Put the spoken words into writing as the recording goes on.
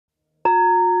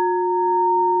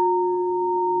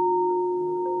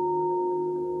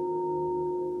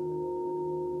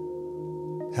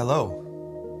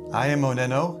Hello, I am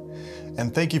OnenO,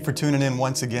 and thank you for tuning in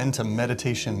once again to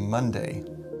Meditation Monday.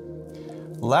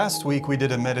 Last week we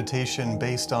did a meditation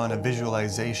based on a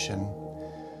visualization,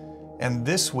 and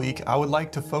this week I would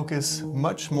like to focus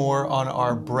much more on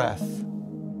our breath.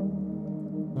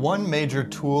 One major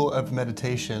tool of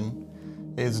meditation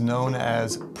is known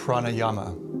as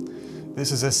pranayama.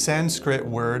 This is a Sanskrit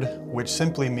word which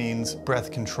simply means breath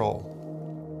control.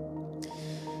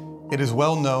 It is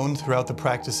well known throughout the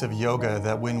practice of yoga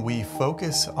that when we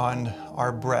focus on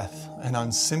our breath and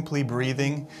on simply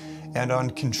breathing and on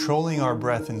controlling our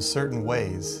breath in certain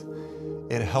ways,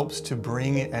 it helps to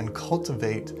bring and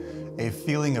cultivate a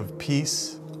feeling of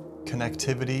peace,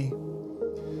 connectivity,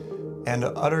 and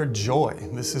utter joy.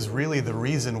 This is really the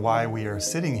reason why we are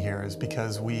sitting here, is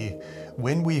because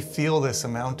when we feel this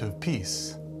amount of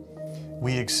peace,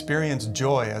 we experience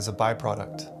joy as a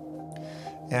byproduct.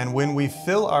 And when we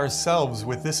fill ourselves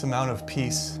with this amount of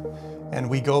peace and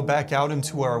we go back out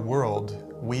into our world,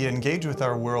 we engage with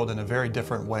our world in a very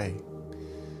different way.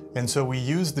 And so we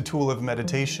use the tool of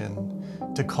meditation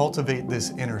to cultivate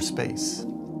this inner space.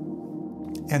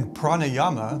 And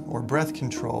pranayama, or breath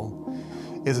control,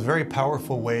 is a very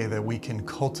powerful way that we can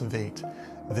cultivate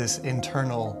this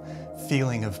internal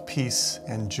feeling of peace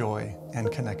and joy and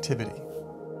connectivity.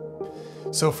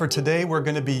 So for today, we're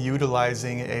going to be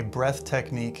utilizing a breath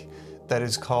technique that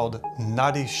is called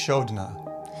Nadi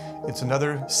Shodhana. It's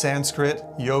another Sanskrit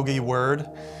yogi word,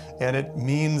 and it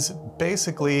means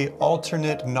basically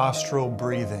alternate nostril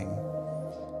breathing.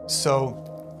 So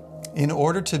in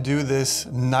order to do this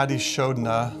Nadi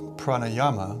Shodhana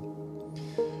pranayama,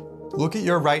 look at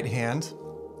your right hand,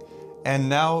 and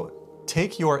now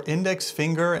take your index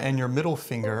finger and your middle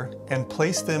finger and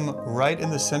place them right in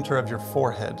the center of your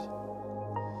forehead.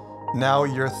 Now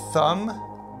your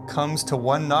thumb comes to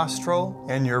one nostril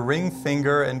and your ring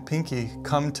finger and pinky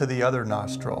come to the other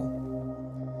nostril.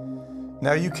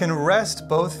 Now you can rest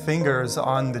both fingers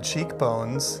on the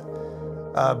cheekbones,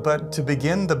 but to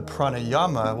begin the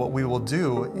pranayama, what we will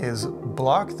do is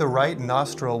block the right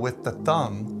nostril with the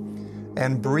thumb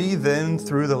and breathe in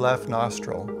through the left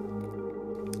nostril.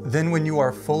 Then when you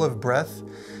are full of breath,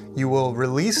 you will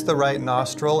release the right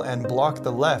nostril and block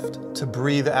the left to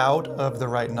breathe out of the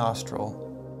right nostril.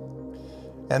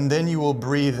 And then you will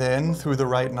breathe in through the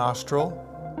right nostril.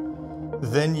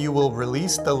 Then you will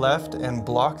release the left and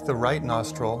block the right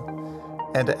nostril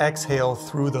and exhale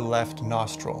through the left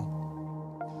nostril.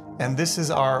 And this is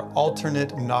our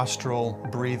alternate nostril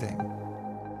breathing.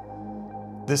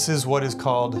 This is what is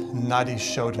called Nadi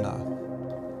Shodhana.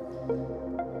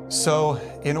 So,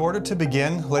 in order to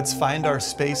begin, let's find our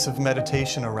space of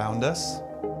meditation around us.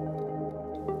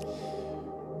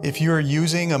 If you are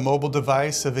using a mobile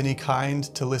device of any kind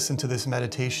to listen to this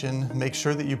meditation, make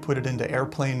sure that you put it into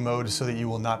airplane mode so that you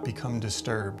will not become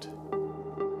disturbed.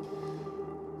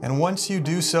 And once you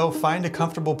do so, find a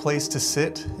comfortable place to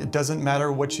sit. It doesn't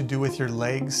matter what you do with your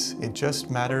legs. It just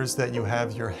matters that you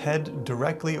have your head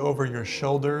directly over your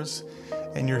shoulders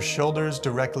and your shoulders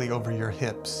directly over your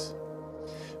hips.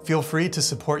 Feel free to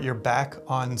support your back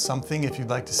on something if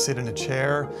you'd like to sit in a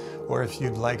chair or if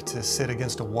you'd like to sit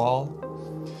against a wall.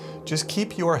 Just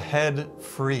keep your head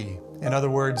free. In other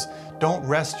words, don't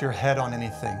rest your head on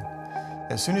anything.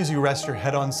 As soon as you rest your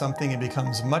head on something, it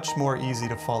becomes much more easy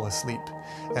to fall asleep.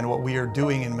 And what we are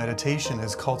doing in meditation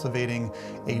is cultivating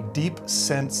a deep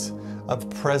sense of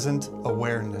present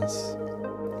awareness.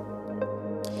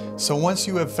 So once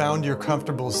you have found your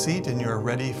comfortable seat and you're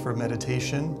ready for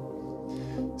meditation,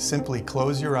 simply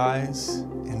close your eyes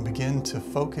and begin to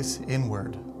focus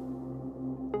inward.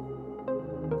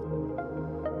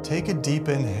 Take a deep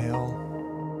inhale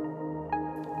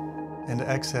and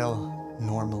exhale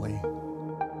normally,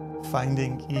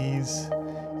 finding ease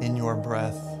in your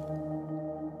breath.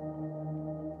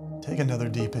 Take another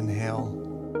deep inhale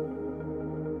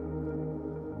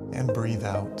and breathe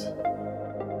out.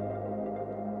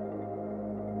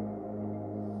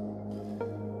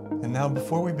 And now,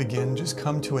 before we begin, just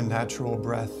come to a natural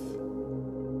breath.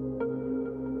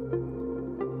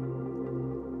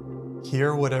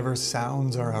 Hear whatever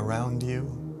sounds are around you.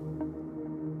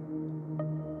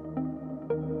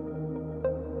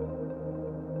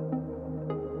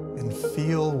 And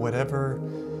feel whatever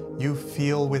you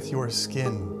feel with your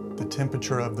skin, the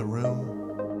temperature of the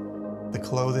room, the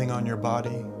clothing on your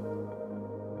body.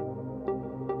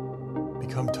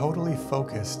 Become totally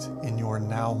focused in your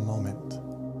now moment.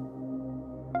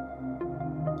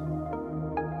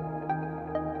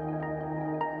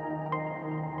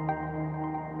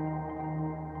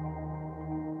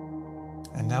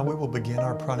 And now we will begin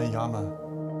our pranayama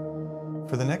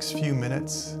for the next few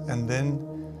minutes, and then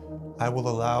I will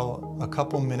allow a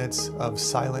couple minutes of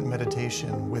silent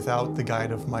meditation without the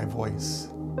guide of my voice.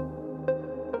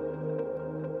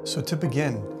 So to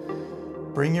begin,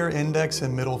 bring your index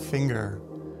and middle finger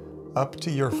up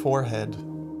to your forehead.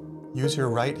 Use your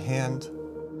right hand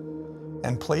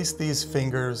and place these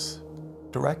fingers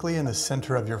directly in the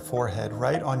center of your forehead,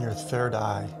 right on your third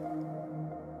eye.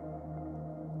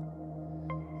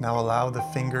 Now allow the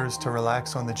fingers to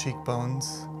relax on the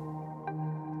cheekbones.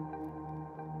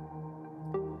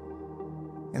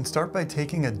 And start by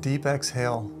taking a deep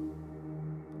exhale.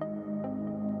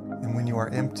 And when you are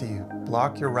empty,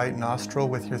 block your right nostril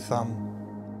with your thumb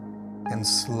and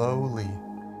slowly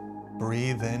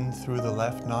breathe in through the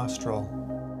left nostril.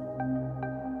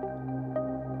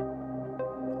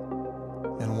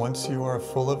 And once you are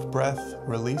full of breath,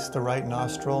 release the right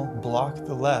nostril, block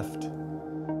the left,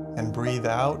 and breathe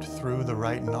out through the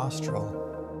right nostril.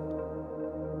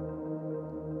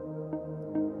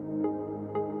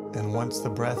 And once the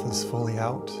breath is fully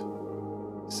out,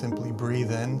 simply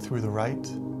breathe in through the right.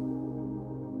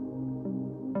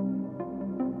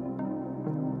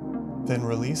 Then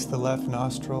release the left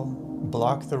nostril,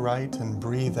 block the right, and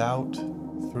breathe out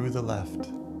through the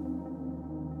left.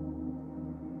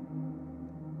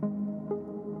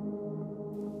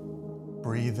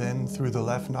 Breathe in through the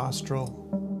left nostril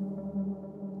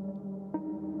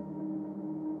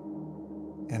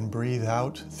and breathe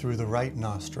out through the right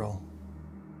nostril.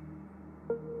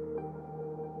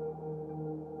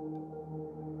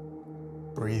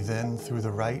 Breathe in through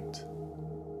the right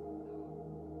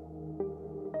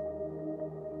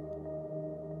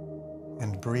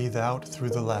and breathe out through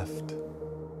the left.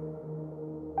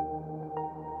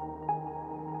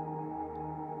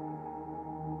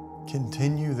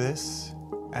 Continue this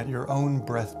at your own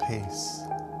breath pace.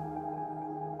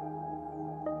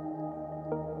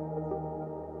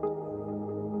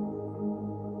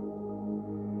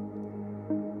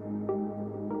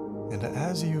 And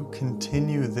as you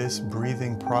continue this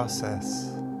breathing process,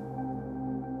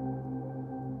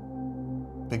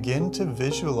 begin to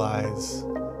visualize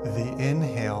the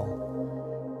inhale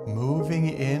moving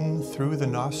in through the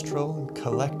nostril,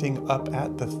 collecting up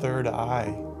at the third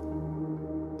eye.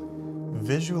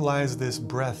 Visualize this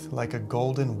breath like a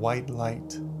golden white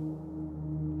light,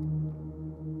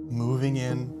 moving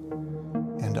in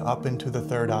and up into the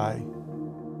third eye.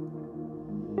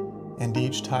 And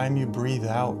each time you breathe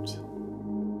out,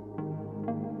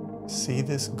 see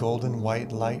this golden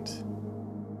white light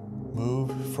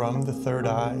move from the third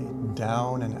eye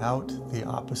down and out the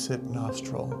opposite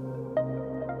nostril.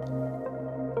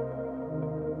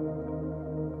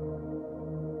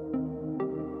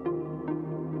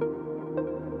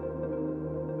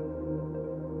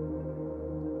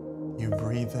 You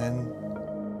breathe in,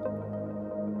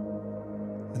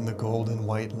 and the golden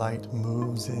white light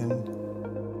moves in,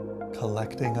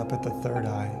 collecting up at the third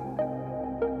eye.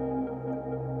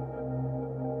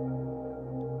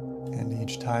 And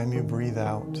each time you breathe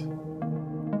out,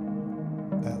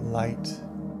 that light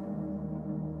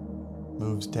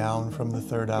moves down from the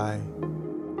third eye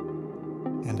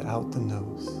and out the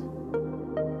nose.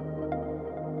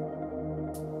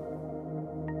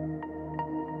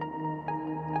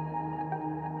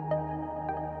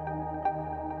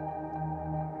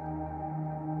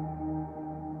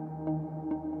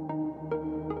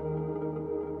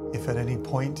 If at any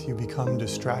point you become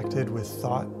distracted with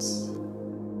thoughts,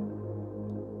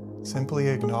 simply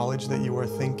acknowledge that you are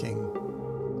thinking.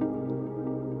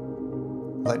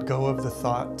 Let go of the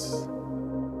thoughts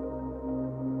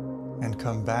and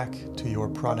come back to your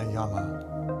pranayama.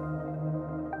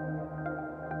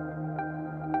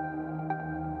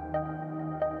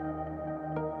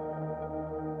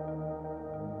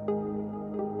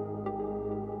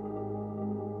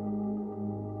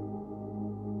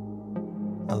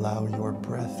 Allow your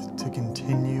breath to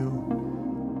continue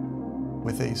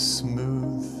with a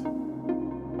smooth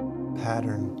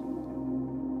pattern,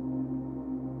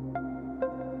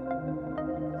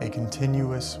 a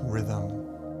continuous rhythm.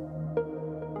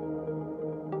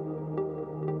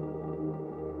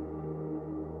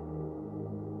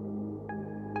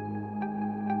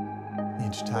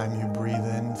 Each time you breathe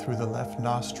in through the left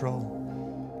nostril,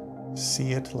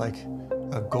 see it like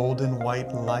a golden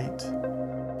white light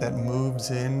that moves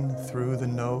in through the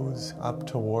nose up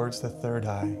towards the third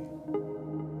eye,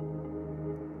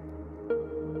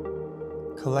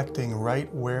 collecting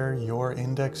right where your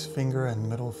index finger and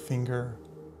middle finger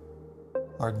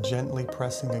are gently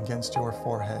pressing against your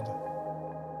forehead.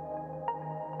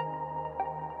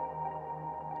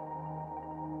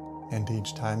 And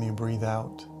each time you breathe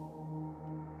out,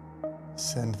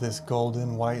 send this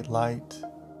golden white light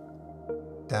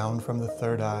down from the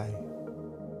third eye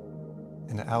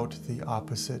and out the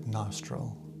opposite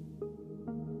nostril.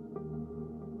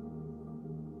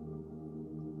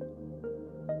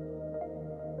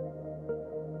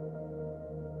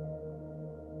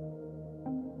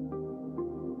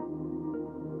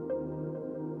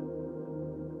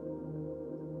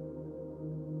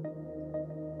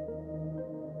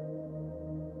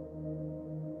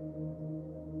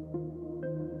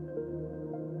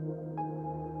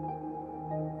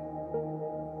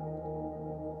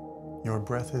 Your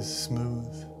breath is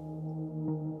smooth.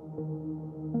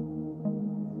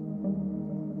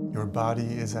 Your body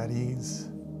is at ease.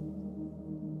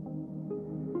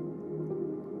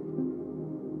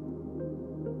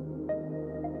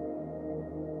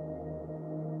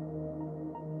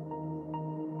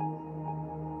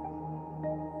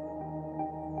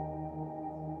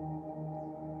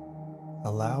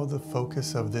 Allow the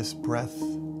focus of this breath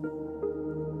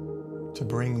to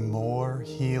bring more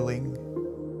healing,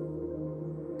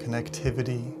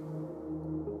 connectivity,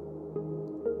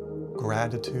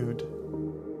 gratitude,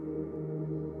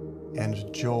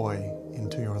 and joy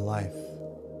into your life,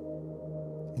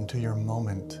 into your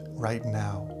moment right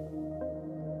now.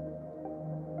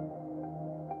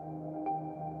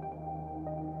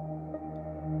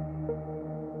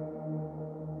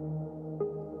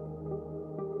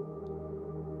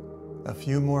 A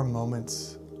few more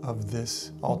moments of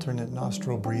this alternate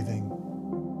nostril breathing.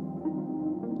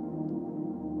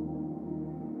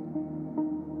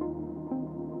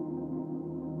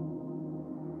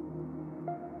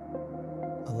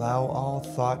 Allow all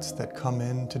thoughts that come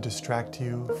in to distract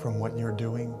you from what you're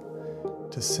doing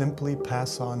to simply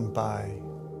pass on by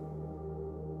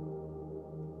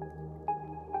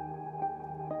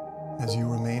as you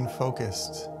remain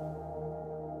focused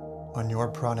on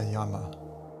your pranayama.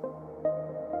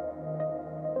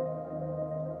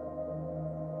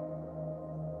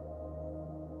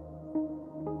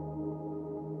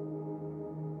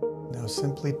 Now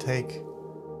simply take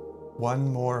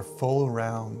one more full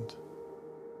round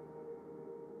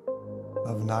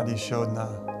of Nadi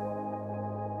Shodhana.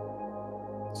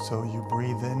 So you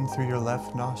breathe in through your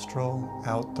left nostril,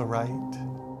 out the right,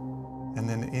 and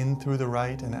then in through the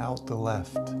right and out the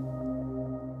left.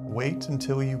 Wait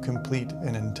until you complete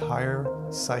an entire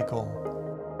cycle,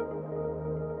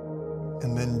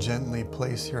 and then gently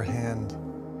place your hand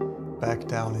back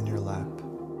down in your lap.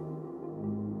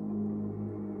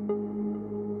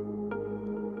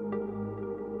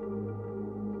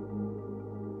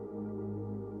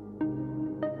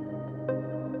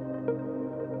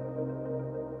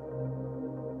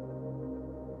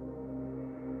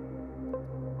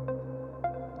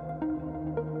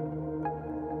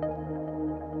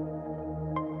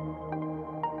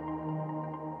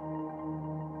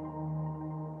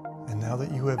 And now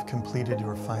that you have completed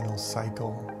your final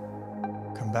cycle,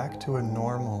 come back to a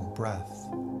normal breath,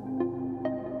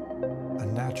 a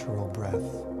natural breath.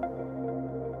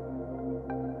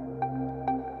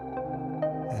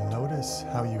 And notice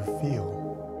how you feel.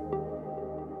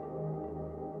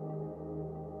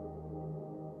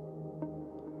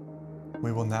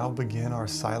 We will now begin our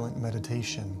silent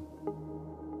meditation.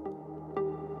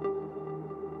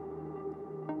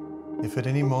 If at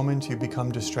any moment you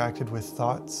become distracted with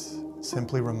thoughts,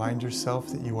 simply remind yourself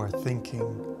that you are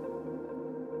thinking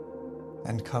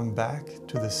and come back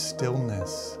to the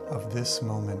stillness of this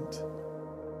moment.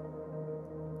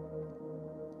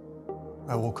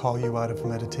 I will call you out of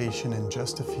meditation in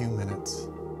just a few minutes.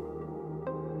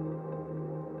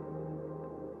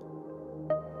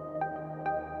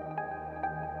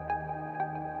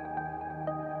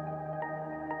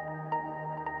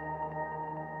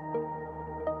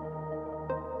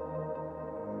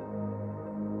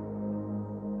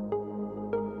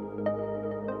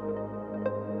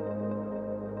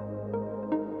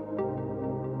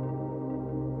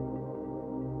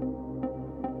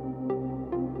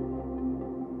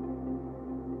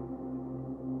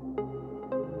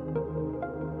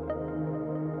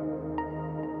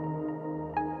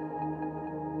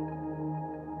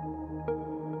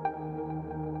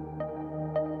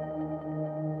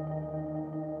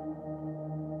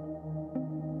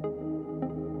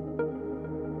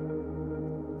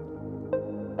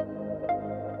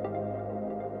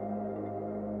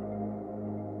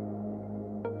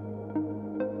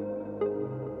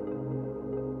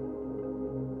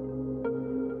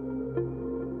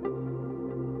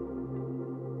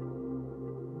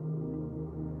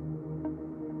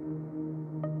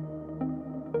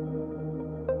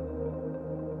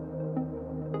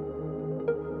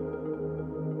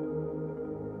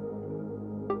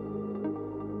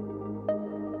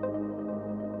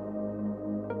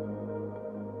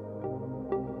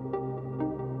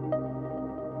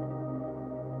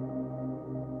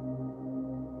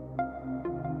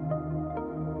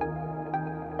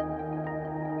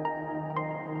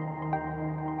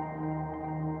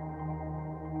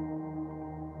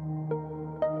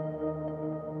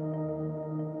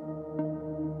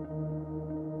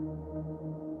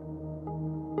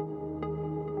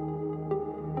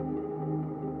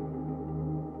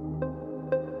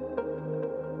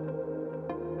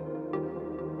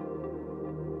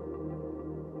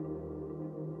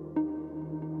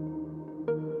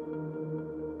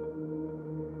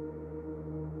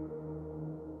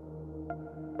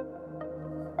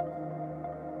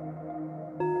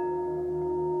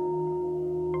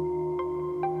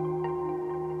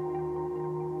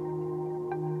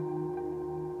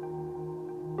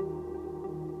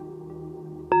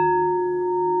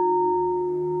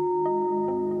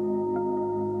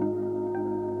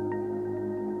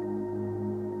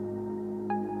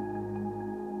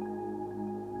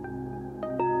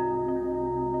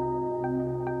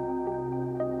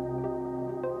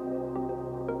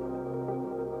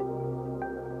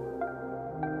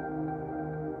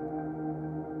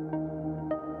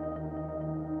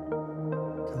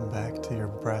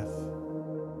 breath.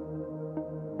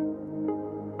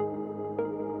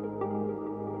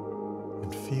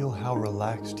 And feel how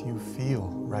relaxed you feel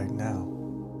right now.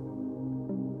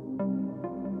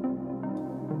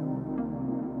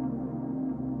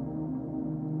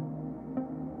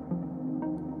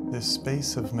 This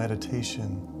space of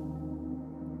meditation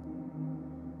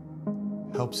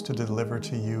helps to deliver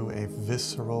to you a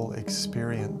visceral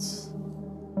experience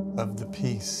of the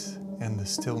peace and the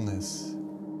stillness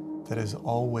that is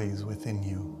always within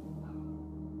you.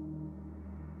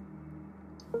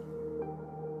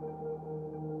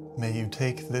 May you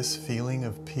take this feeling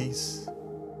of peace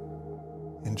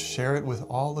and share it with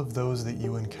all of those that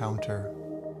you encounter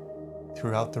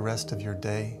throughout the rest of your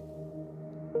day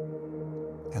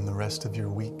and the rest of your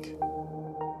week.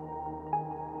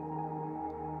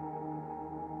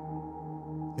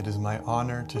 It is my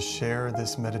honor to share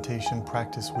this meditation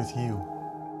practice with you.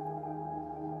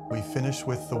 We finish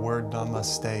with the word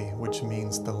Namaste, which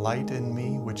means the light in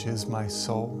me, which is my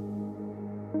soul,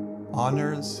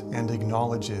 honors and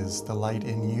acknowledges the light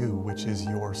in you, which is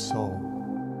your soul.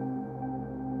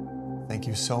 Thank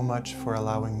you so much for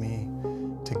allowing me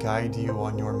to guide you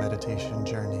on your meditation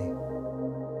journey.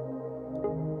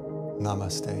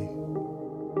 Namaste.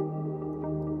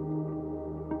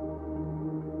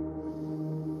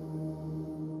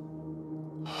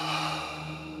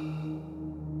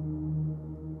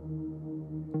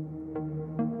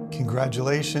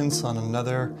 Congratulations on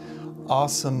another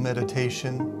awesome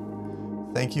meditation.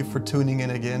 Thank you for tuning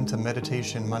in again to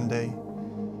Meditation Monday.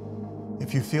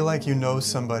 If you feel like you know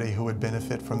somebody who would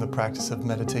benefit from the practice of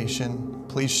meditation,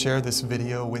 please share this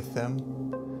video with them.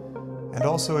 And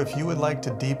also, if you would like to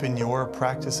deepen your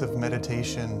practice of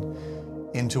meditation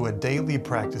into a daily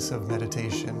practice of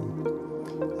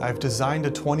meditation, I've designed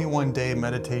a 21-day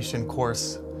meditation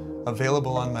course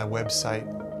available on my website,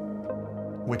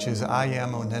 which is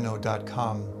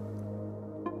iamoneno.com.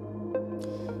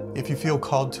 If you feel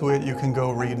called to it, you can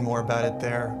go read more about it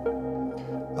there.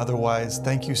 Otherwise,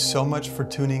 thank you so much for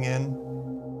tuning in.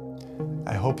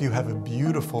 I hope you have a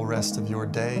beautiful rest of your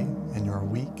day and your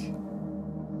week.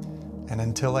 And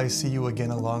until I see you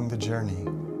again along the journey,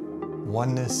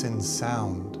 oneness in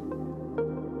sound,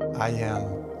 I am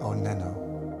OnenO.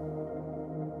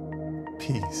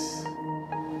 Peace.